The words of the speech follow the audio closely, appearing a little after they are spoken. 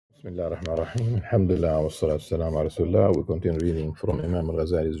Bismillah ar-Rahman ar-Rahim. Alhamdulillah wa salatu salam ala Rasulullah. We continue reading from Imam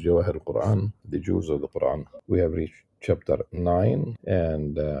Al-Ghazali's Jawahir al-Quran, the Jewels of the Quran. We have reached chapter 9,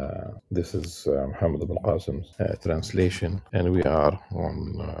 and this is Muhammad ibn Qasim's translation, and we are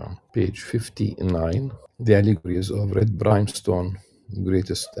on page 59. The allegories of red brimstone,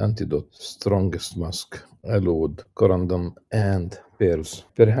 greatest antidote, strongest musk, aloe, corundum, and pearls.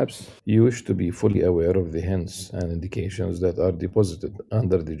 Perhaps you wish to be fully aware of the hints and indications that are deposited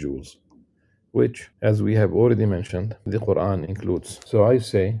under the jewels, which, as we have already mentioned, the Qur'an includes. So I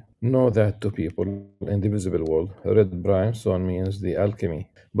say, know that to people in the visible world, red brimstone means the alchemy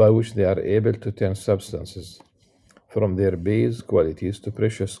by which they are able to turn substances from their base qualities to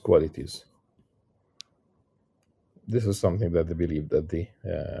precious qualities. This is something that they believed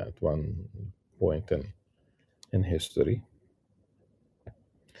at one point in history.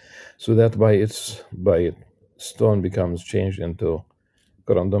 So that by it, stone becomes changed into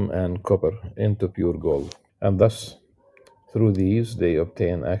corundum and copper into pure gold. And thus, through these, they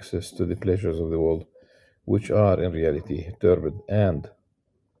obtain access to the pleasures of the world, which are in reality turbid and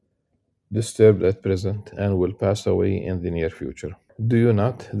disturbed at present and will pass away in the near future. Do you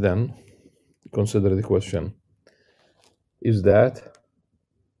not, then, consider the question, is that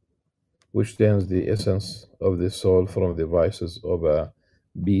which turns the essence of the soul from the vices of a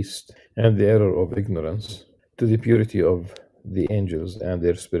beast and the error of ignorance to the purity of the angels and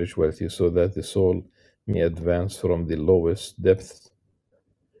their spirituality, so that the soul may advance from the lowest depth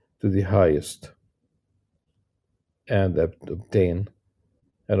to the highest and obtain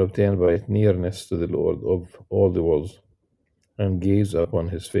by it nearness to the Lord of all the worlds, and gaze upon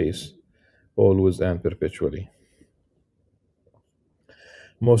his face always and perpetually.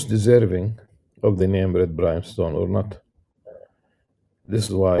 Most deserving of the name red brimstone or not. This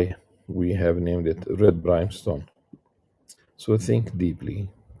is why we have named it red brimstone. So think deeply,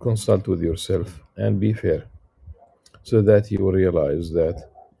 consult with yourself, and be fair, so that you will realize that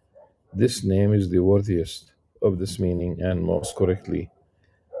this name is the worthiest of this meaning and most correctly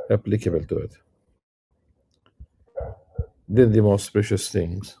applicable to it. Then the most precious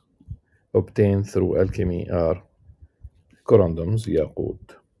things obtained through alchemy are corundums,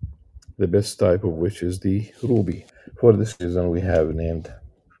 yaqut, the best type of which is the ruby. For this reason, we have named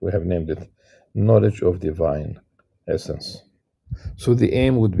it knowledge of divine essence. So the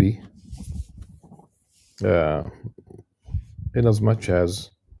aim would be, in as much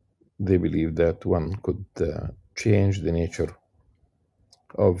as they believe that one could change the nature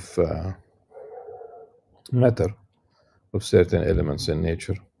of matter, of certain elements in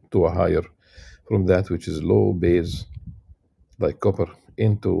nature, to a higher, from that which is low base, like copper,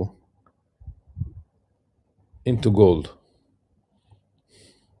 into gold.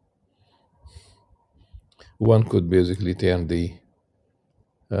 One could basically turn the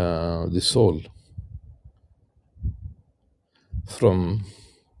soul from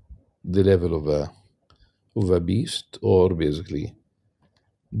the level of a beast, or basically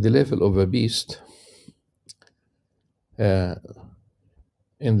the level of a beast in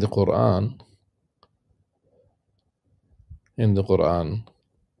the Qur'an.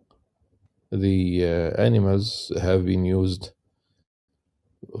 The animals have been used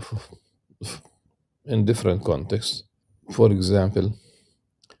in different contexts. For example,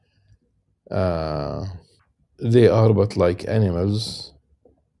 they are but like animals,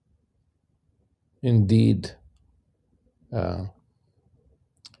 indeed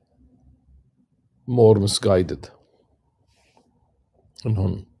more misguided.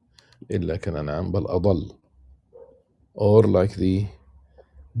 إنهم إلا كالأنعام بل أضل. Or like the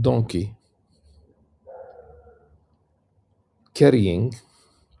donkey carrying,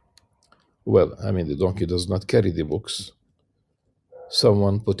 the donkey does not carry the books.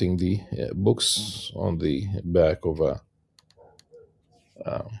 Someone putting the books on the back of a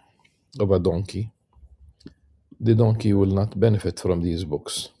donkey, the donkey will not benefit from these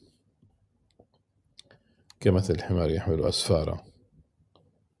books. كمثل الحمار يحمل أسفارا.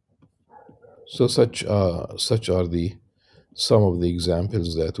 So such are some of the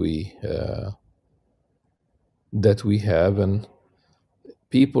examples that we have, and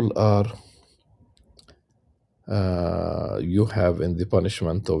people are you have in the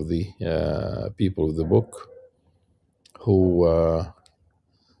punishment of the people of the book, who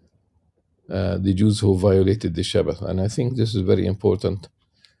the Jews who violated the Shabbat. And I think this is very important.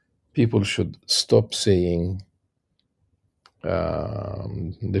 People should stop saying,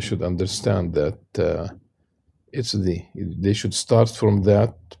 they should understand that they should start from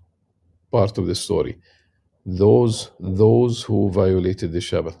that part of the story. Those who violated the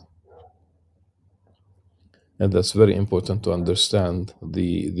Shabbat. And that's very important to understand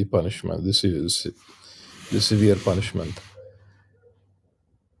the punishment, the severe punishment.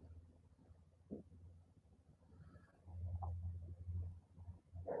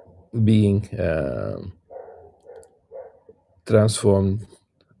 Being transformed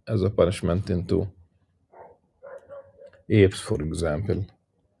as a punishment into apes, for example.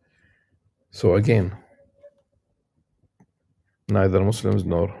 So again, neither Muslims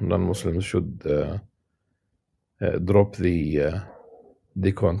nor non-Muslims should drop the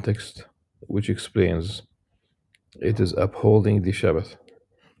context, which explains it is upholding the Shabbat.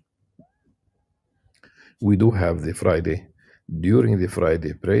 We do have the Friday. During the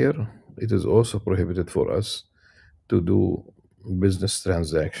Friday prayer, it is also prohibited for us to do business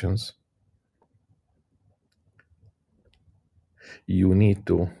transactions. You need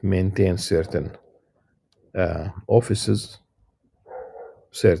to maintain certain offices,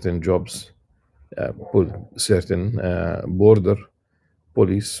 certain jobs, certain border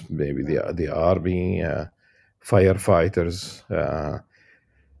police, maybe the army, firefighters,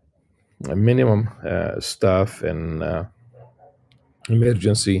 minimum staff in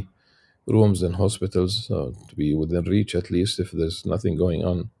emergency rooms in hospitals, to be within reach at least if there's nothing going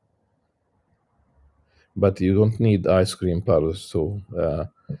on. But you don't need ice cream parlors to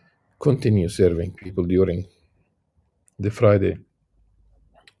continue serving people during the Friday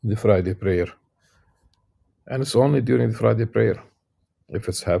prayer. And it's only during the Friday prayer. If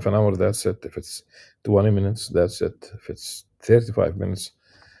it's half an hour, that's it. If it's 20 minutes, that's it. If it's 35 minutes,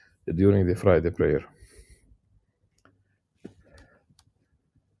 during the Friday prayer.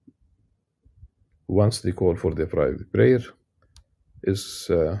 Once the call for the Friday prayer is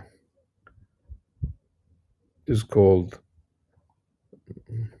called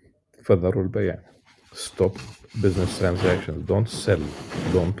Fadharul Bay'. Stop business transactions. Don't sell.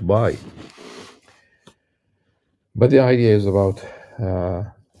 Don't buy. But the idea is about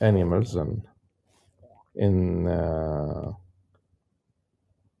animals, and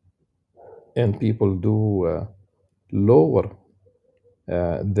and people do lower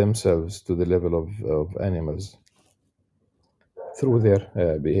themselves to the level of animals through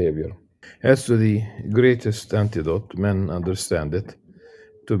their behavior. As to the greatest antidote, men understand it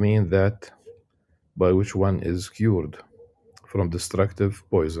to mean that by which one is cured from destructive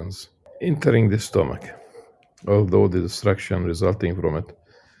poisons entering the stomach, although the destruction resulting from it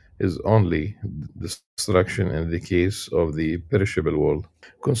is only destruction in the case of the perishable world.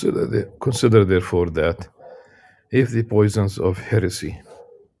 Consider therefore that if the poisons of heresy,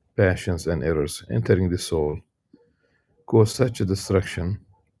 passions, and errors entering the soul cause such a destruction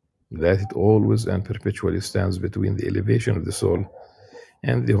that it always and perpetually stands between the elevation of the soul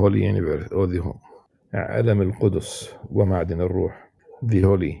and the holy universe, or the عالم القدس ومعدن الروح, the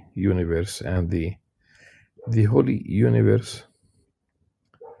holy universe and the holy universe,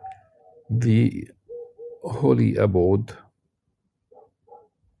 the holy abode,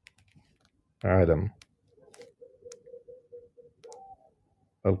 عالم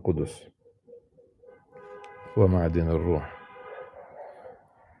القدس ومعدن الروح,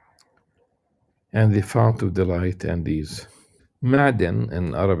 and the fount of delight and ease. Ma'dan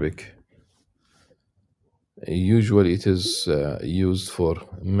in Arabic, usually it is used for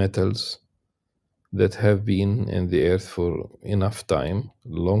metals that have been in the earth for enough time,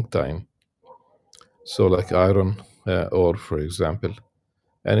 long time. So like iron ore, for example,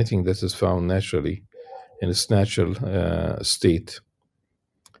 anything that is found naturally in its natural state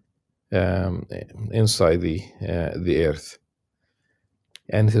inside the earth,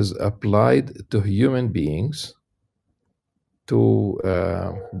 and it is applied to human beings to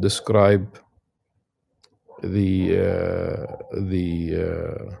describe the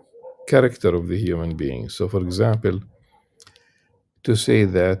character of the human being. So, for example, to say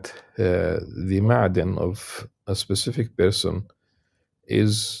that the ma'dan of a specific person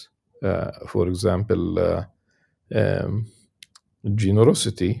is, for example,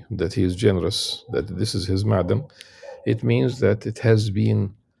 generosity, that he is generous, that this is his ma'dan, it means that it has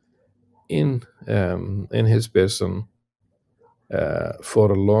been in his person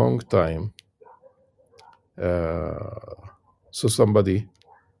for a long time. So somebody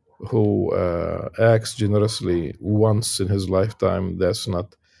who acts generously once in his lifetime, that's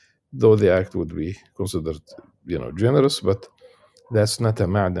not, though the act would be considered, generous, but that's not a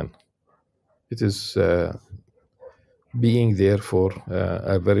ma'dan. It is being there for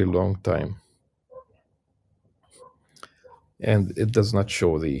a very long time, and it does not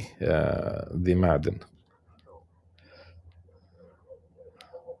show the ma'dan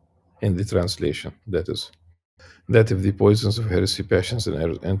in the translation. That is, that if the poisons of heresy, passions, and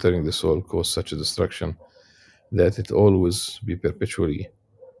errors entering the soul cause such a destruction that it always be perpetually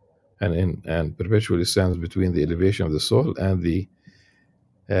and perpetually stands between the elevation of the soul and the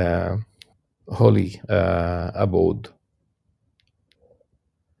uh, holy abode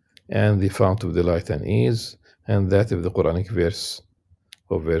and the fount of delight and ease, and that of the Quranic verse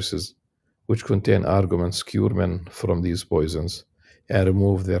of verses which contain arguments cure men from these poisons and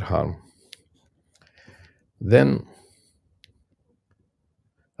remove their harm. Then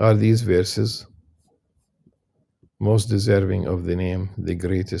are these verses most deserving of the name the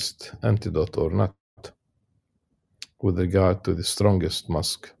greatest antidote or not with regard to the strongest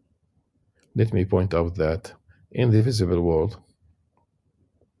musk? Let me point out that in the visible world,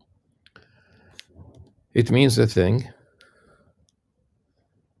 it means a thing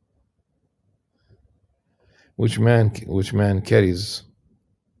which man carries,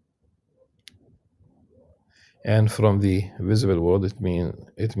 and from the visible world it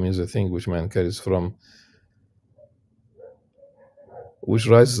means a thing which man carries from which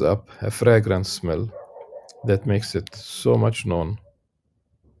rises up a fragrant smell that makes it so much known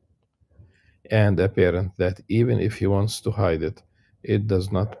and apparent that even if he wants to hide it, it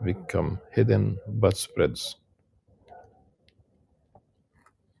does not become hidden but spreads.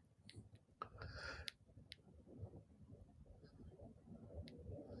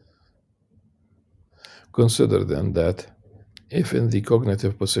 Consider then that if in the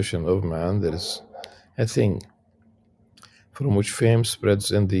cognitive position of man there is a thing from which fame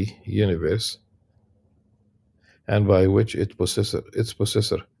spreads in the universe, and by which its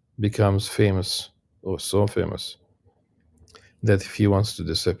possessor becomes famous or so famous that if he wants to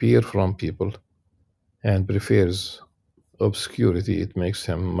disappear from people and prefers obscurity, it makes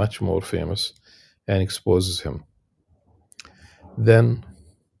him much more famous and exposes him. Then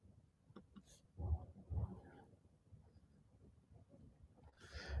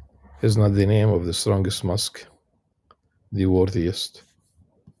is not the name of the strongest musk the worthiest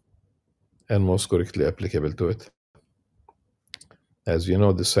and most correctly applicable to it? As you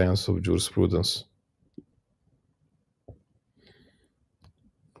know, the science of jurisprudence,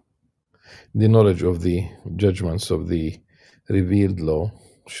 the knowledge of the judgments of the revealed law,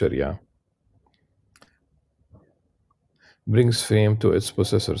 Sharia, brings fame to its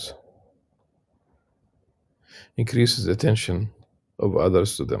possessors, increases attention of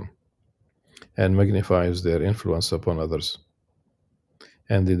others to them, and magnifies their influence upon others.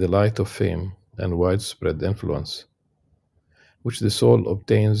 And the delight of fame and widespread influence, which the soul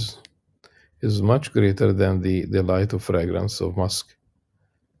obtains, is much greater than the delight of fragrance of musk,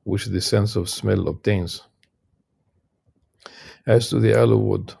 which the sense of smell obtains. As to the aloe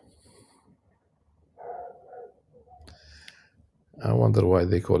wood, I wonder why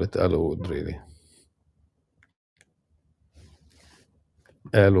they call it aloe wood, really.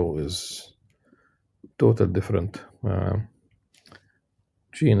 Aloe is total different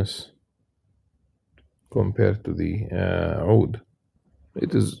genus compared to the oud.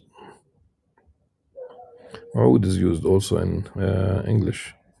 It is oud is used also in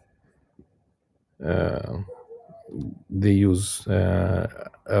English. They use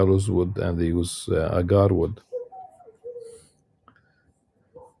arrows wood and they use agar wood.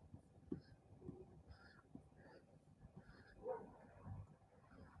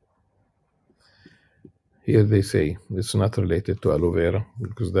 Here they say it's not related to aloe vera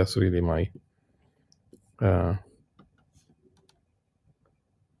because that's really my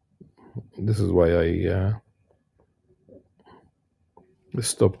this is why I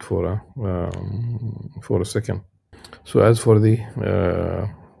stopped for a second. So as for the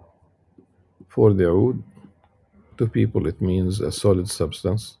oud, to people it means a solid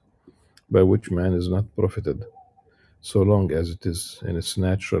substance by which man is not profited so long as it is in its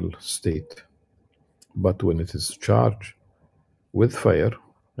natural state. But when it is charged with fire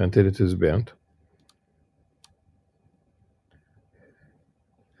until it is burnt,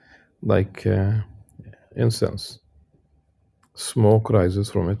 like incense, smoke rises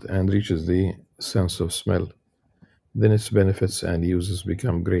from it and reaches the sense of smell. Then its benefits and uses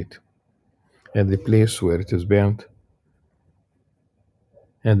become great, and the place where it is burnt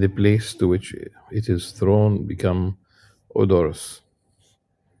and the place to which it is thrown become odorous.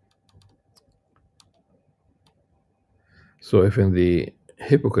 So if in the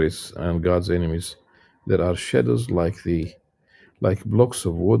hypocrites and God's enemies there are shadows like blocks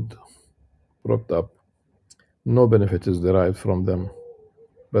of wood propped up, no benefit is derived from them.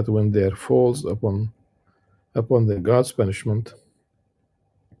 But when there falls upon the God's punishment,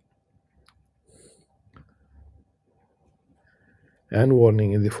 and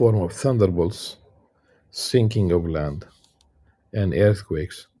warning in the form of thunderbolts, sinking of land, and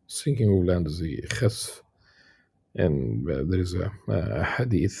earthquakes. Sinking of land is the khasf, And there is a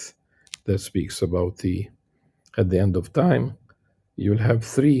hadith that speaks about at the end of time, you'll have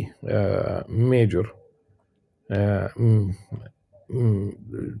three major, uh, mm,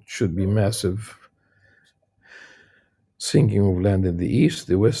 should be massive sinking of land in the east,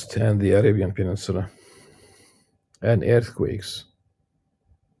 the west, and the Arabian Peninsula, and earthquakes,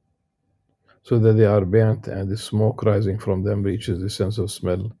 so that they are burnt and the smoke rising from them reaches the sense of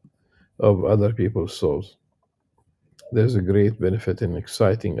smell of other people's souls. There is a great benefit in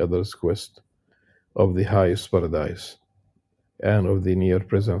exciting others' quest of the highest paradise and of the near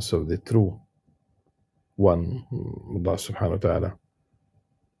presence of the true one, Allah subhanahu wa ta'ala,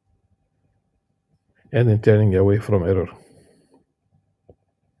 and in turning away from error,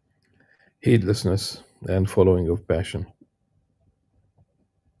 heedlessness, and following of passion.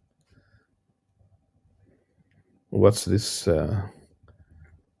 What's this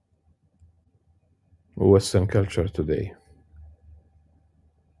Western culture today?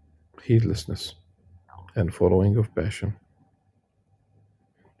 Heedlessness and following of passion.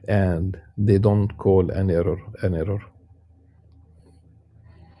 And they don't call an error an error.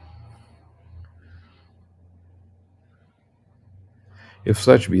 If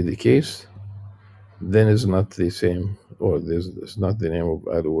such be the case, then is not the same, or this is not the name of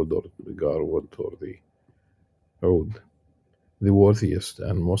Al-Wood or the Garwood or the Oud, the worthiest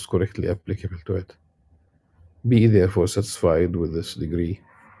and most correctly applicable to it. Be therefore satisfied with this degree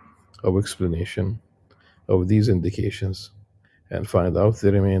of explanation of these indications, and find out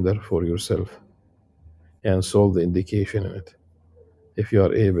the remainder for yourself, and solve the indication in it, if you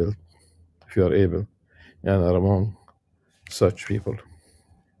are able, and are among such people.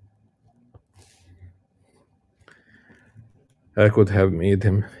 I could have made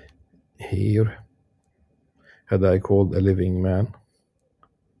him hear had I called a living man,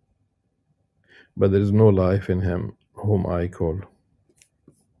 but there is no life in him whom I call.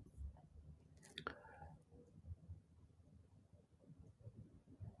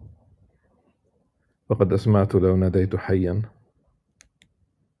 فقد أسمعت لو ناديت حيا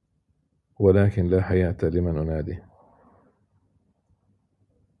ولكن لا حياة لمن أنادي.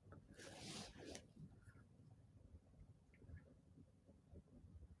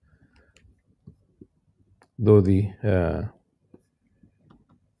 Though the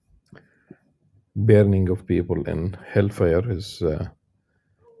burning of people in hellfire is,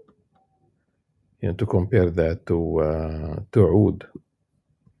 to compare that to Oud,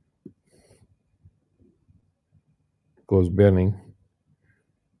 because burning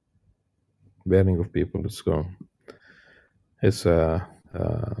of people is gone. It's a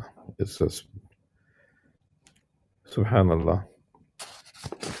Subhanallah.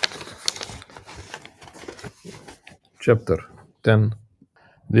 Chapter 10.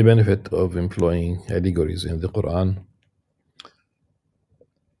 The benefit of employing allegories in the Qur'an.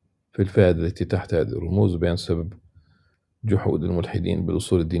 في الفائدة التي تحت هذه الرموز بيان سبب جحود الملحدين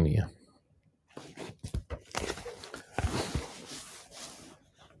بالأصول الدينية.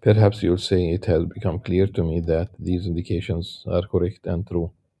 Perhaps you'll say it has become clear to me that these indications are correct and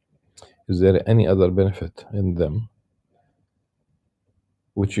true. Is there any other benefit in them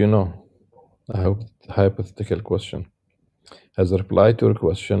which you know? A hypothetical question. As a reply to your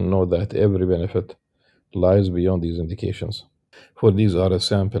question, know that every benefit lies beyond these indications. For these are a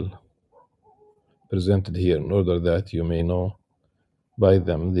sample presented here in order that you may know by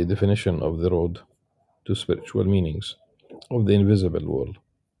them the definition of the road to spiritual meanings of the invisible world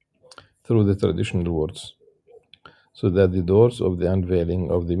through the traditional words, so that the doors of the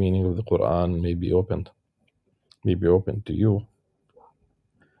unveiling of the meaning of the Qur'an may be opened to you,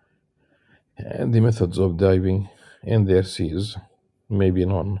 and the methods of diving in their seas may be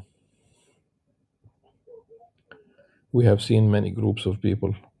known. We have seen many groups of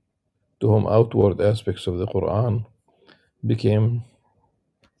people to whom outward aspects of the Qur'an became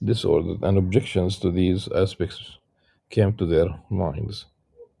disordered, and objections to these aspects came to their minds,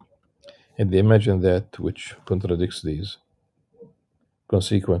 and they imagined that which contradicts these.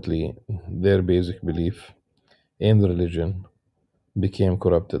 Consequently, their basic belief in religion became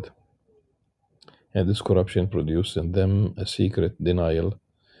corrupted, and this corruption produced in them a secret denial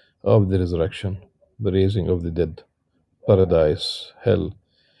of the resurrection, the raising of the dead, paradise, hell,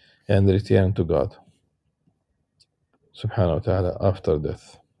 and the return to God subhanahu wa ta'ala after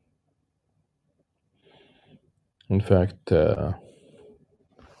death. In fact,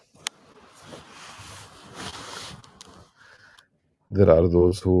 there are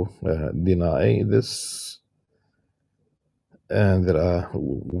those who deny this, and there are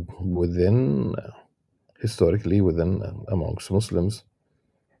historically within amongst Muslims,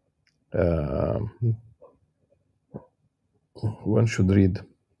 one should read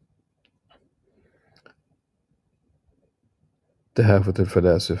Tahafut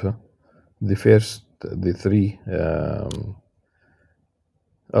al-Falasifa. The three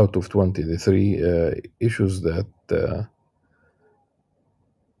out of 20, the three issues that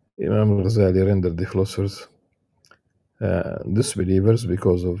Imam Al-Ghazali rendered the philosophers disbelievers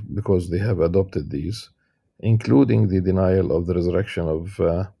because they have adopted these, including the denial of the resurrection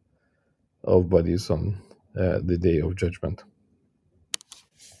of bodies on the day of judgment.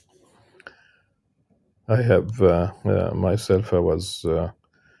 I have myself, I was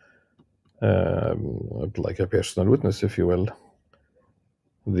like a personal witness, if you will.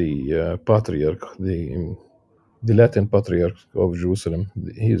 The patriarch, the Latin patriarch of Jerusalem,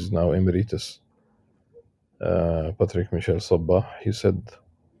 he is now emeritus, Patrick Michel Sabbah. He said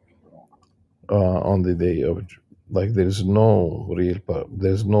on the day of, like, there's no real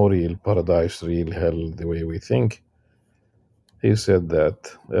paradise, real hell the way we think. He said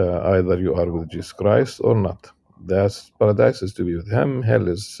that either you are with Jesus Christ or not. That's paradise is to be with him. Hell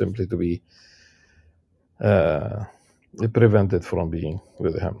is simply to be prevented from being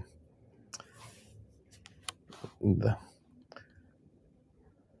with him. And there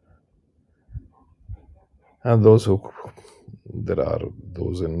are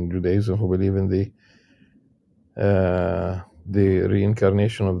those in Judaism who believe in the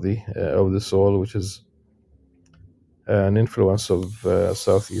reincarnation of the soul, which is an influence of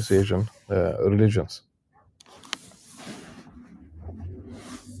Southeast Asian religions.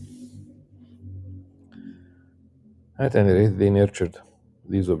 At any rate, they nurtured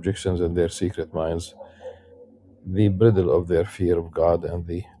these objections in their secret minds. The bridle of their fear of God and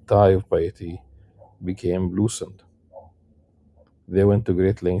the tie of piety became loosened. They went to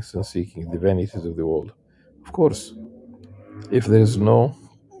great lengths in seeking the vanities of the world. Of course, if there is no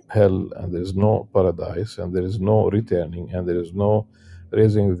hell and there is no paradise and there is no returning and there is no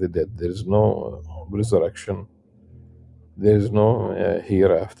raising of the dead, there is no resurrection, there is no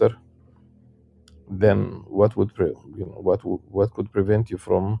hereafter, then what would what could prevent you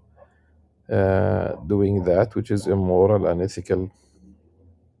from doing that which is immoral, unethical,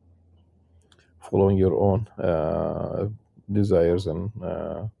 following your own desires and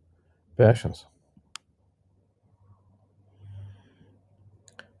passions?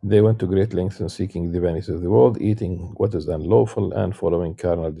 They went to great lengths in seeking the vanities of the world, eating what is unlawful and following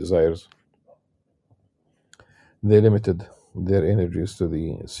carnal desires. They limited their energies to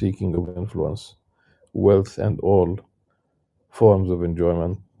the seeking of influence, wealth, and all forms of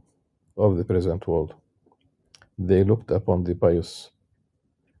enjoyment of the present world. They looked upon the pious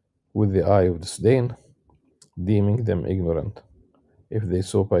with the eye of disdain, deeming them ignorant if they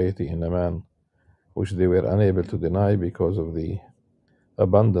saw piety in a man which they were unable to deny because of the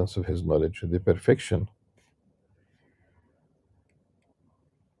abundance of his knowledge, the perfection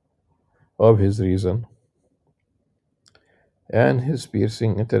of his reason, and his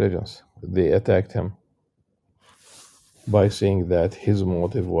piercing intelligence. They attacked him by saying that his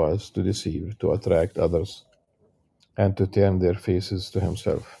motive was to deceive, to attract others, and to turn their faces to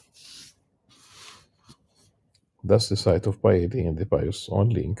himself. Thus, the sight of piety in the pious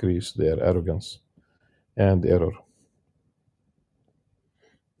only increased their arrogance and error.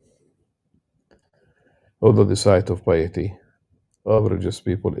 Although the sight of piety of religious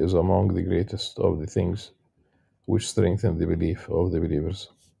people is among the greatest of the things which strengthen the belief of the believers,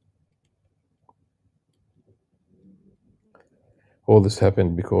 all this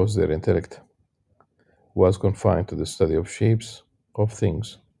happened because their intellect was confined to the study of shapes of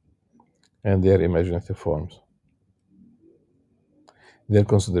things and their imaginative forms. Their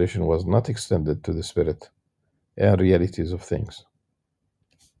consideration was not extended to the spirit and realities of things.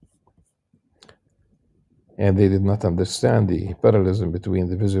 And they did not understand the parallelism between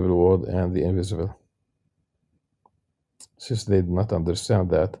the visible world and the invisible. Since they did not understand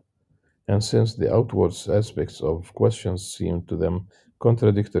that, and since the outward aspects of questions seemed to them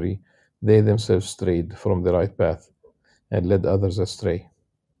contradictory, they themselves strayed from the right path and led others astray.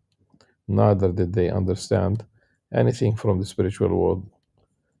 Neither did they understand anything from the spiritual world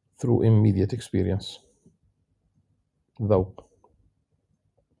through immediate experience, though,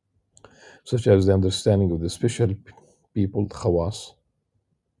 such as the understanding of the special people, khawas,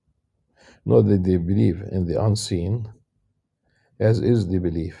 nor did they believe in the unseen, as is the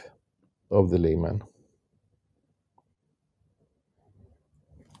belief of the layman.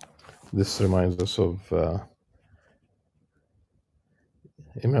 This reminds us of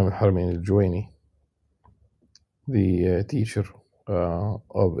Imam al-Haramain al-Juwayni, the teacher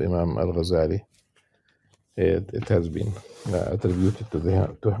of Imam Al-Ghazali. It has been attributed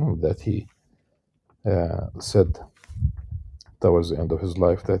to him that he said towards the end of his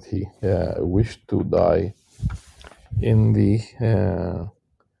life that he wished to die in the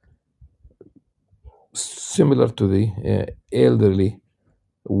similar to the elderly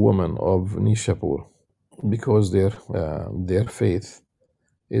woman of Nishapur, because their faith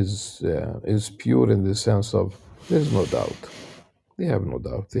is pure in the sense of there's no doubt. They have no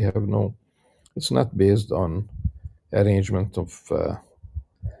doubt. They have no. It's not based on arrangement of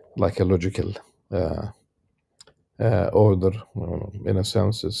like a logical order. In a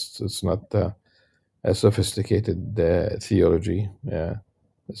sense, it's not a sophisticated theology.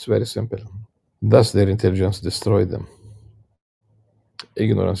 It's very simple. Thus, their intelligence destroyed them.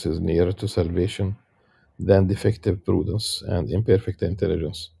 Ignorance is nearer to salvation than defective prudence and imperfect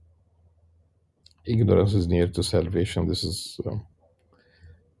intelligence. Ignorance is near to salvation. This is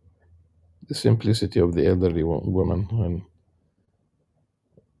the simplicity of the elderly woman, and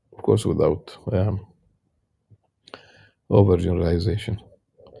of course, without overgeneralization.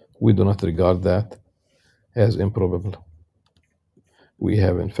 We do not regard that as improbable. We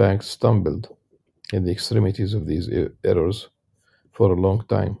have, in fact, stumbled in the extremities of these errors for a long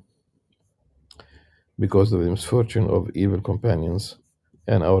time because of the misfortune of evil companions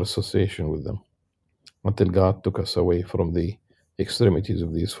and our association with them, until God took us away from the extremities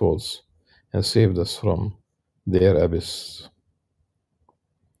of these faults and saved us from their abyss.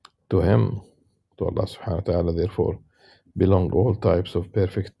 To Him, to Allah subhanahu wa ta'ala, therefore, belong all types of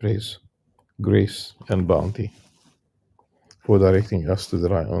perfect praise, grace, and bounty for directing us to the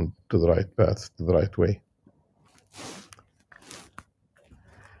right path, to the right way.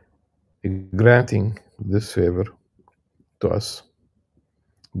 Granting this favor to us,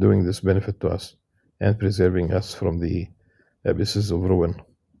 doing this benefit to us, and preserving us from the abysses of ruin.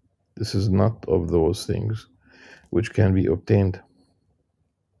 This is not of those things which can be obtained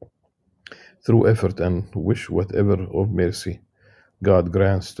through effort and wish. Whatever of mercy God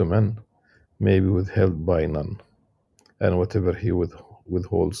grants to men may be withheld by none, and whatever He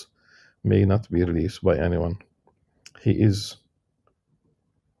withholds may not be released by anyone. He is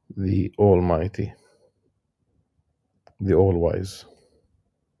the Almighty, the All-Wise.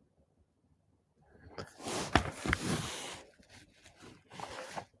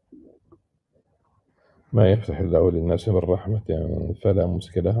 ما يفتح الله للناس من رحمة فلا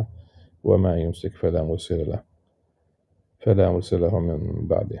ممسك لها وما يمسك فلا مرسل له فلا مرسل له من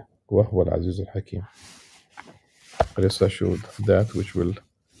بعده وهو العزيز الحكيم. Rest assured, that which will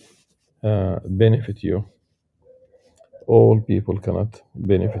benefit you, all people cannot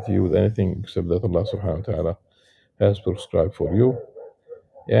benefit you with anything except that Allah subhanahu wa ta'ala has prescribed for you,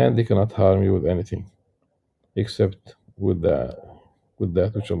 and they cannot harm you with anything except with that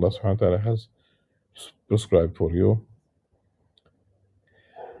which Allah subhanahu wa ta'ala has prescribed for you.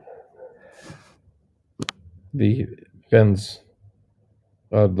 The pens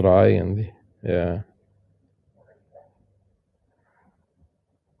are dry and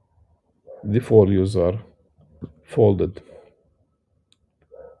the folios are folded.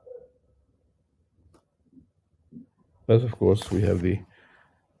 But of course, we have the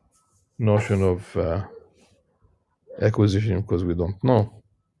notion of acquisition because we don't know.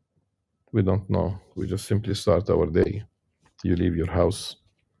 We don't know. We just simply start our day. You leave your house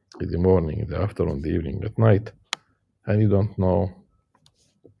in the morning, in the afternoon, the evening, at night, and you don't know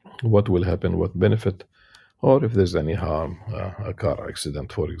what will happen, what benefit, or if there's any harm, a car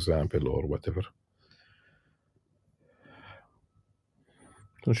accident, for example, or whatever.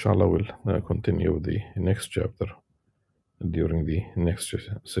 Inshallah, we'll continue the next chapter during the next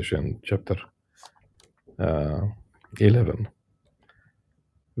session, chapter 11,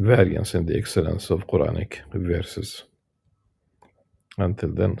 variance in the excellence of Quranic verses.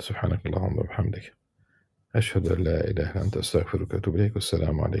 Until then, سبحانك اللهم وبحمدك أشهد أن لا إله إلا أنت أستغفرك وأتوب إليك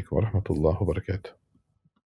والسلام عليكم ورحمة الله وبركاته.